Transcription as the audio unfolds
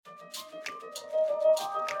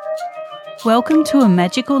Welcome to A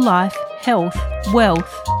Magical Life, Health,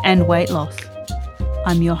 Wealth and Weight Loss.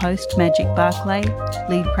 I'm your host, Magic Barclay,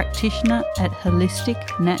 lead practitioner at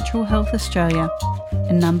Holistic Natural Health Australia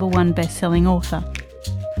and #1 best-selling author.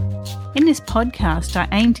 In this podcast, I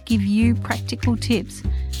aim to give you practical tips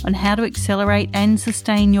on how to accelerate and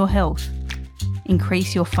sustain your health,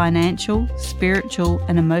 increase your financial, spiritual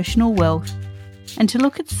and emotional wealth, and to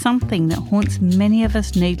look at something that haunts many of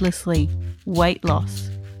us needlessly, weight loss.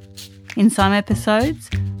 In some episodes,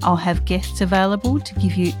 I'll have guests available to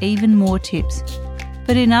give you even more tips,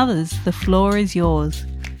 but in others, the floor is yours.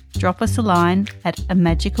 Drop us a line at A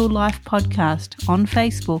Magical Life Podcast on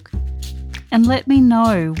Facebook and let me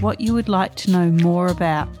know what you would like to know more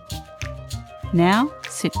about. Now,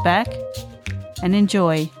 sit back and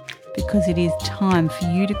enjoy, because it is time for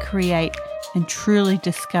you to create and truly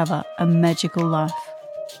discover a magical life.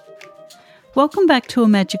 Welcome back to A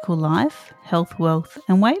Magical Life, Health, Wealth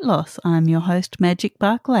and Weight Loss. I'm your host, Magic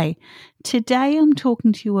Barclay. Today I'm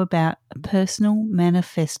talking to you about a personal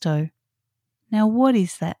manifesto. Now, what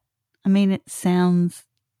is that? I mean, it sounds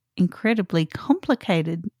incredibly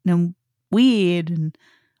complicated and weird and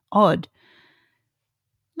odd.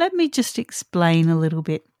 Let me just explain a little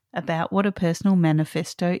bit about what a personal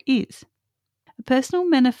manifesto is. A personal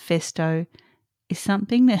manifesto is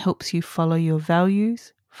something that helps you follow your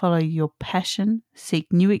values, follow your passion,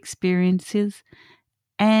 seek new experiences,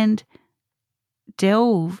 and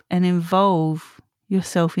delve and involve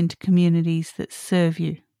yourself into communities that serve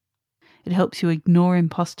you. It helps you ignore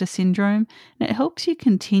imposter syndrome, and it helps you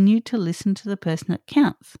continue to listen to the person that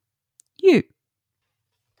counts, you.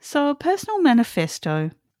 So a personal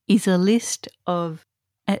manifesto is a list of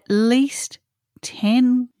at least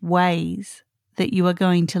 10 ways that you are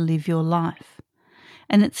going to live your life.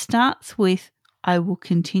 And it starts with I will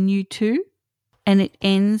continue to, and it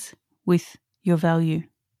ends with your value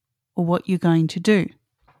or what you're going to do.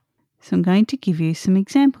 So I'm going to give you some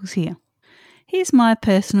examples here. Here's my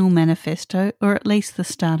personal manifesto, or at least the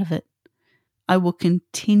start of it. I will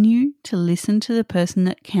continue to listen to the person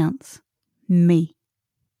that counts, me.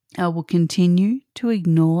 I will continue to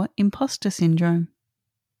ignore imposter syndrome.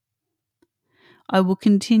 I will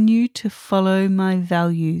continue to follow my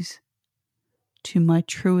values to my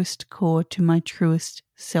truest core, to my truest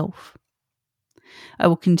self. I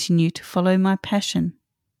will continue to follow my passion.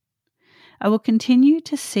 I will continue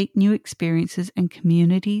to seek new experiences and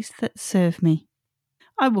communities that serve me.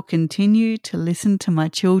 I will continue to listen to my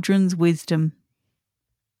children's wisdom.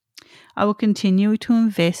 I will continue to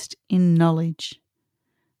invest in knowledge.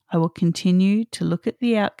 I will continue to look at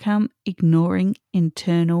the outcome, ignoring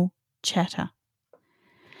internal chatter.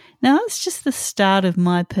 Now, that's just the start of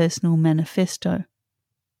my personal manifesto.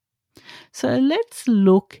 So let's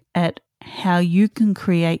look at how you can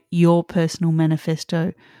create your personal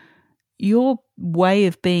manifesto, your way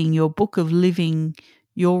of being, your book of living,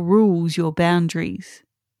 your rules, your boundaries,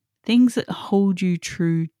 things that hold you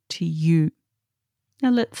true to you.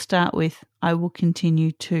 Now let's start with I will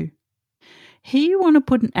continue to. Here you want to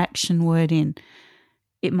put an action word in.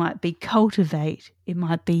 It might be cultivate, it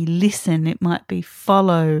might be listen, it might be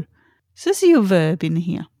follow. So this is your verb in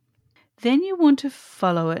here. Then you want to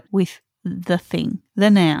follow it with the thing,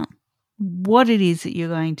 the noun, what it is that you're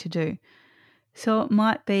going to do. So it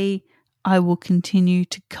might be I will continue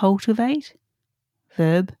to cultivate,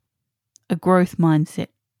 verb, a growth mindset.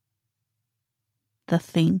 The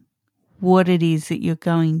thing, what it is that you're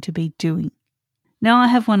going to be doing. Now I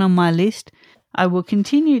have one on my list. I will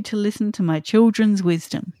continue to listen to my children's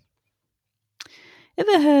wisdom.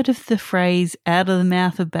 Ever heard of the phrase out of the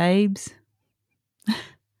mouth of babes? I'm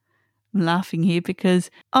laughing here because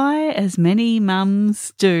I, as many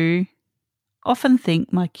mums do, often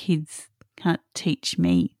think my kids can't teach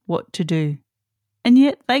me what to do. And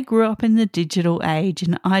yet they grew up in the digital age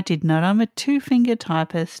and I did not. I'm a 2-finger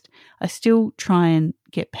typist. I still try and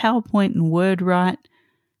get PowerPoint and Word right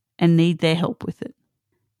and need their help with it.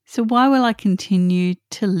 So why will I continue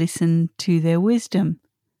to listen to their wisdom?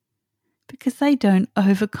 Because they don't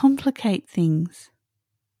overcomplicate things.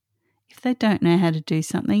 If they don't know how to do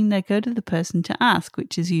something, they go to the person to ask,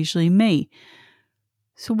 which is usually me.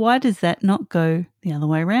 So why does that not go the other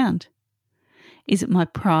way around? Is it my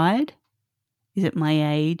pride? Is it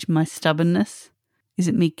my age, my stubbornness? Is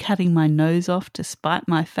it me cutting my nose off to spite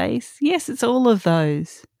my face? Yes, it's all of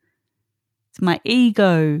those. It's my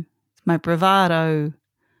ego. It's my bravado.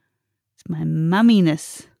 It's my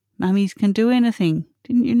mumminess. Mummies can do anything.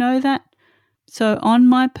 Didn't you know that? So on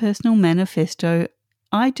my personal manifesto,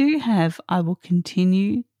 I do have I will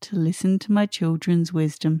continue to listen to my children's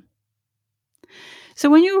wisdom. So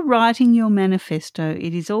when you're writing your manifesto,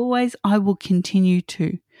 it is always I will continue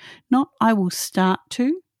to, not I will start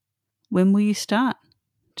to. When will you start?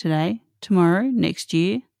 Today, tomorrow, next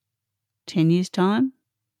year, 10 years' time?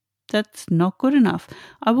 That's not good enough.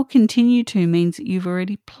 I will continue to means that you've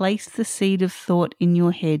already placed the seed of thought in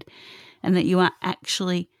your head and that you are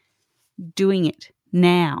actually doing it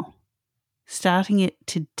now, starting it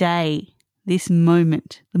today, this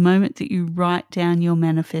moment, the moment that you write down your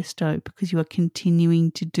manifesto, because you are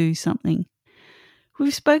continuing to do something.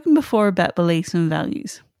 We've spoken before about beliefs and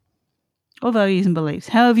values, or values and beliefs,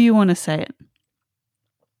 however you want to say it.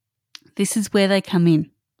 This is where they come in.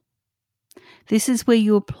 This is where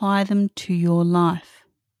you apply them to your life.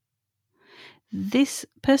 This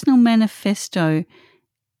personal manifesto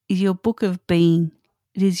is your book of being.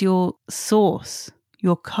 It is your source,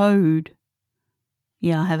 your code.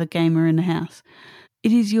 Yeah, I have a gamer in the house.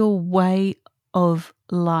 It is your way of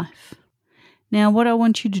life. Now, what I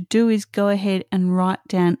want you to do is go ahead and write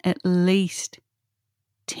down at least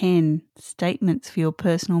 10 statements for your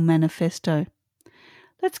personal manifesto.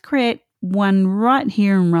 Let's create one right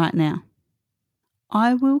here and right now.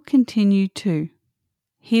 I will continue to.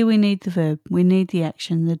 Here we need the verb. We need the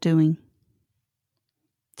action, the doing.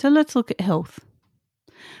 So let's look at health.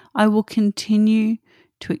 I will continue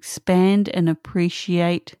to expand and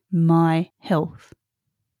appreciate my health.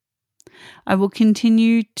 I will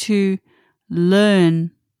continue to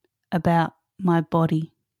learn about my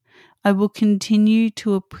body. I will continue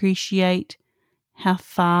to appreciate how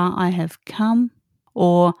far I have come,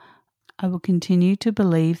 or I will continue to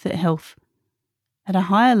believe that health at a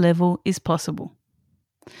higher level is possible.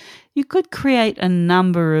 You could create a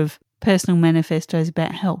number of personal manifestos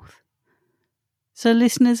about health. So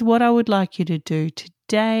listeners, what I would like you to do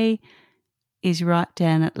today is write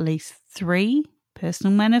down at least 3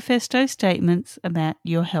 personal manifesto statements about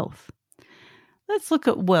your health. Let's look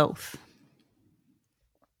at wealth.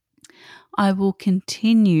 I will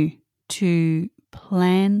continue to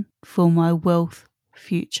plan for my wealth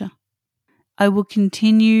future. I will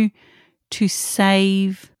continue to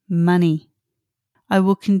save money. I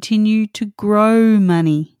will continue to grow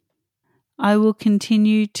money. I will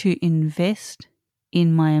continue to invest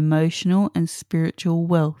in my emotional and spiritual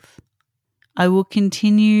wealth. I will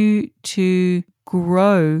continue to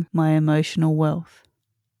grow my emotional wealth.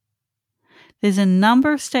 There's a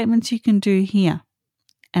number of statements you can do here,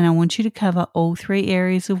 and I want you to cover all 3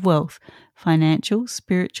 areas of wealth: financial,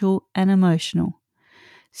 spiritual, and emotional.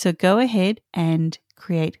 So go ahead and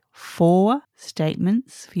create 4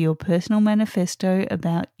 statements for your personal manifesto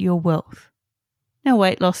about your wealth. Now,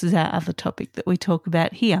 weight loss is our other topic that we talk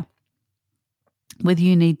about here. Whether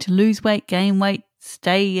you need to lose weight, gain weight,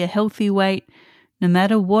 stay a healthy weight, no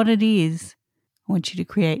matter what it is, I want you to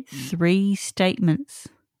create 3 statements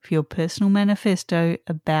for your personal manifesto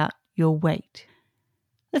about your weight.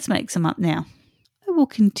 Let's make some up now. I will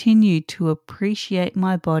continue to appreciate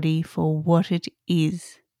my body for what it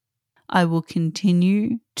is. I will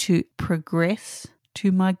continue to progress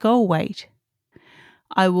to my goal weight.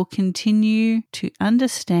 I will continue to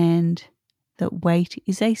understand that weight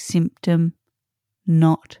is a symptom,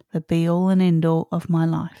 not the be-all and end-all of my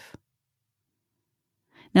life.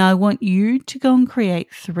 Now, I want you to go and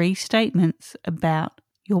create 3 statements about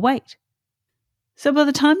your weight. So by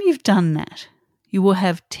the time you've done that, you will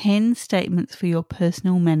have 10 statements for your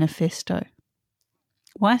personal manifesto.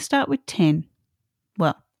 Why start with 10?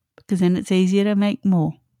 Well, because then it's easier to make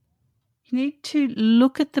more. You need to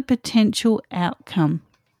look at the potential outcome.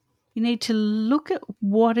 You need to look at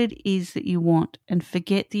what it is that you want and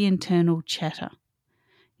forget the internal chatter.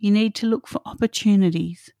 You need to look for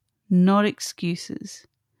opportunities, not excuses.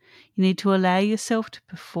 You need to allow yourself to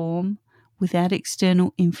perform without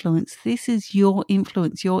external influence. This is your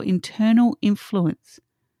influence, your internal influence.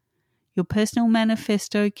 Your personal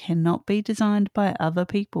manifesto cannot be designed by other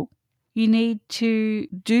people. You need to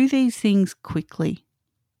do these things quickly.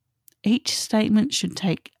 Each statement should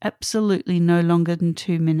take absolutely no longer than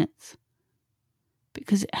 2 minutes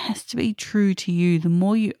because it has to be true to you. The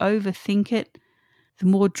more you overthink it, the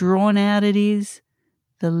more drawn out it is,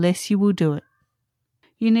 the less you will do it.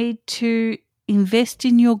 You need to invest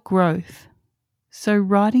in your growth. So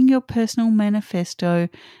writing your personal manifesto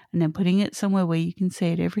and then putting it somewhere where you can see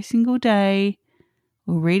it every single day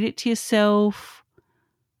or read it to yourself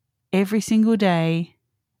every single day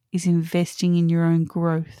is investing in your own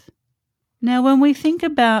growth. Now, when we think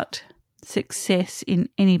about success in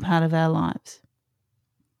any part of our lives,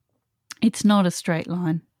 it's not a straight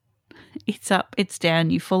line. It's up, it's down,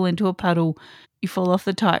 you fall into a puddle, you fall off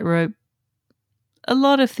the tightrope. A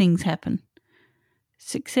lot of things happen.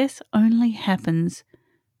 Success only happens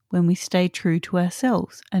when we stay true to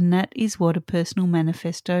ourselves. And that is what a personal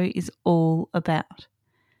manifesto is all about.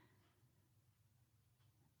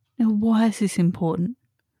 Now, why is this important?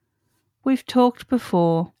 We've talked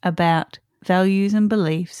before about values and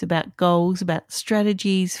beliefs, about goals, about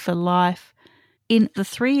strategies for life in the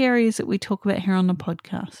 3 areas that we talk about here on the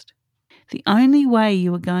podcast. The only way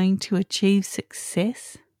you are going to achieve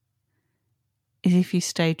success is if you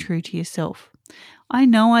stay true to yourself. I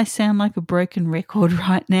know I sound like a broken record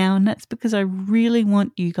right now, and that's because I really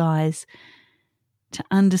want you guys to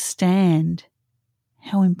understand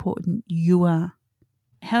how important you are,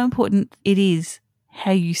 how important it is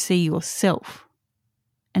how you see yourself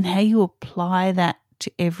and how you apply that to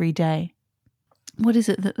every day. What is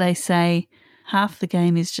it that they say? Half the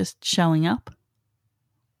game is just showing up,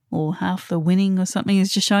 or half the winning or something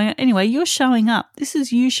is just showing up. Anyway, you're showing up. This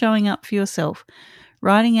is you showing up for yourself.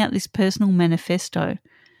 Writing out this personal manifesto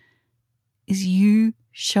is you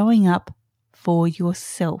showing up for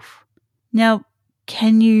yourself. Now,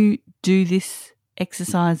 can you do this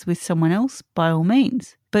exercise with someone else? By all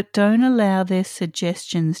means. But don't allow their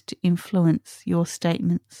suggestions to influence your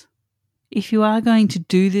statements. If you are going to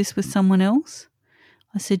do this with someone else,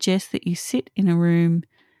 I suggest that you sit in a room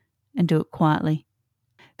and do it quietly,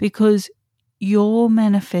 because your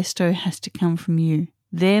manifesto has to come from you.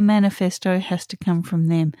 Their manifesto has to come from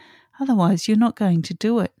them. Otherwise, you're not going to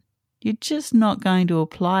do it. You're just not going to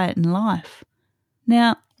apply it in life.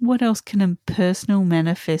 Now, what else can a personal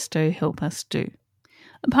manifesto help us do?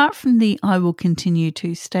 Apart from the I will continue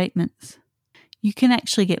to statements, you can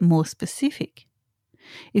actually get more specific.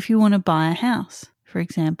 If you want to buy a house, for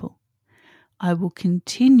example, I will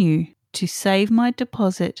continue to save my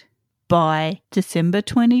deposit by December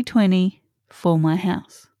 2020 for my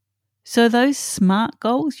house. So those SMART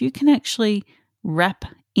goals you can actually wrap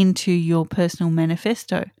into your personal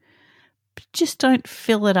manifesto. But just don't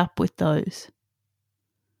fill it up with those,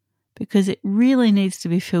 because it really needs to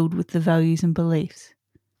be filled with the values and beliefs.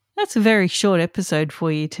 That's a very short episode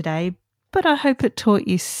for you today, but I hope it taught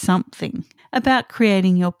you something about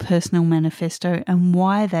creating your personal manifesto and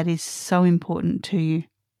why that is so important to you.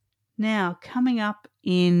 Now, coming up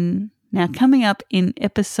in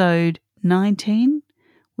episode 19,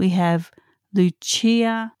 we have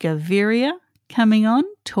Lucia Gaviria coming on,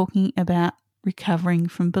 talking about recovering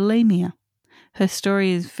from bulimia. Her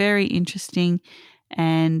story is very interesting,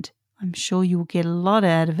 and I'm sure you will get a lot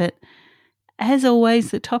out of it. As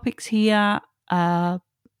always, the topics here are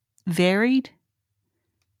varied,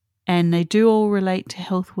 and they do all relate to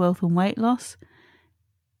health, wealth, and weight loss.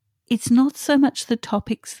 It's not so much the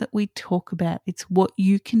topics that we talk about, it's what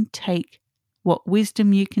you can take, what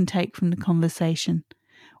wisdom you can take from the conversation,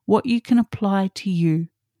 what you can apply to you.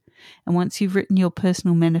 And once you've written your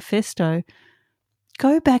personal manifesto,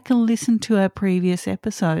 go back and listen to our previous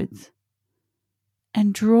episodes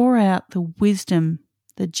and draw out the wisdom,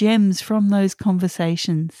 the gems from those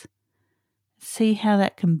conversations. See how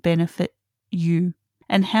that can benefit you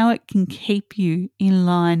and how it can keep you in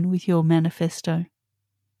line with your manifesto.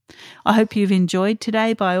 I hope you've enjoyed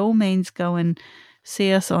today. By all means, go and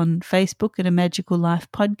see us on Facebook at A Magical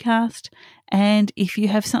Life Podcast. And if you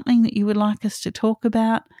have something that you would like us to talk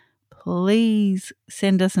about, please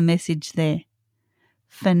send us a message there.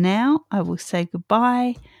 For now, I will say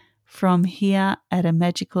goodbye from here at A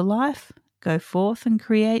Magical Life. Go forth and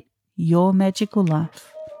create your magical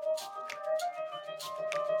life.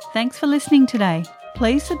 Thanks for listening today.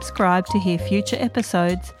 Please subscribe to hear future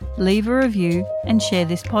episodes, leave a review, and share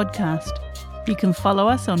this podcast. You can follow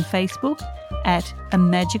us on Facebook at A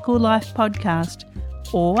Magical Life Podcast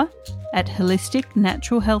or at Holistic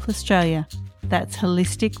Natural Health Australia. That's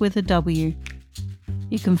holistic with a W.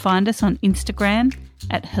 You can find us on Instagram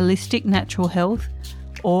at Holistic Natural Health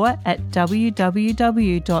or at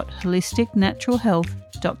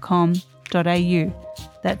www.holisticnaturalhealth.com.au.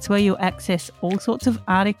 That's where you'll access all sorts of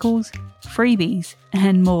articles, freebies,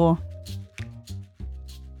 and more.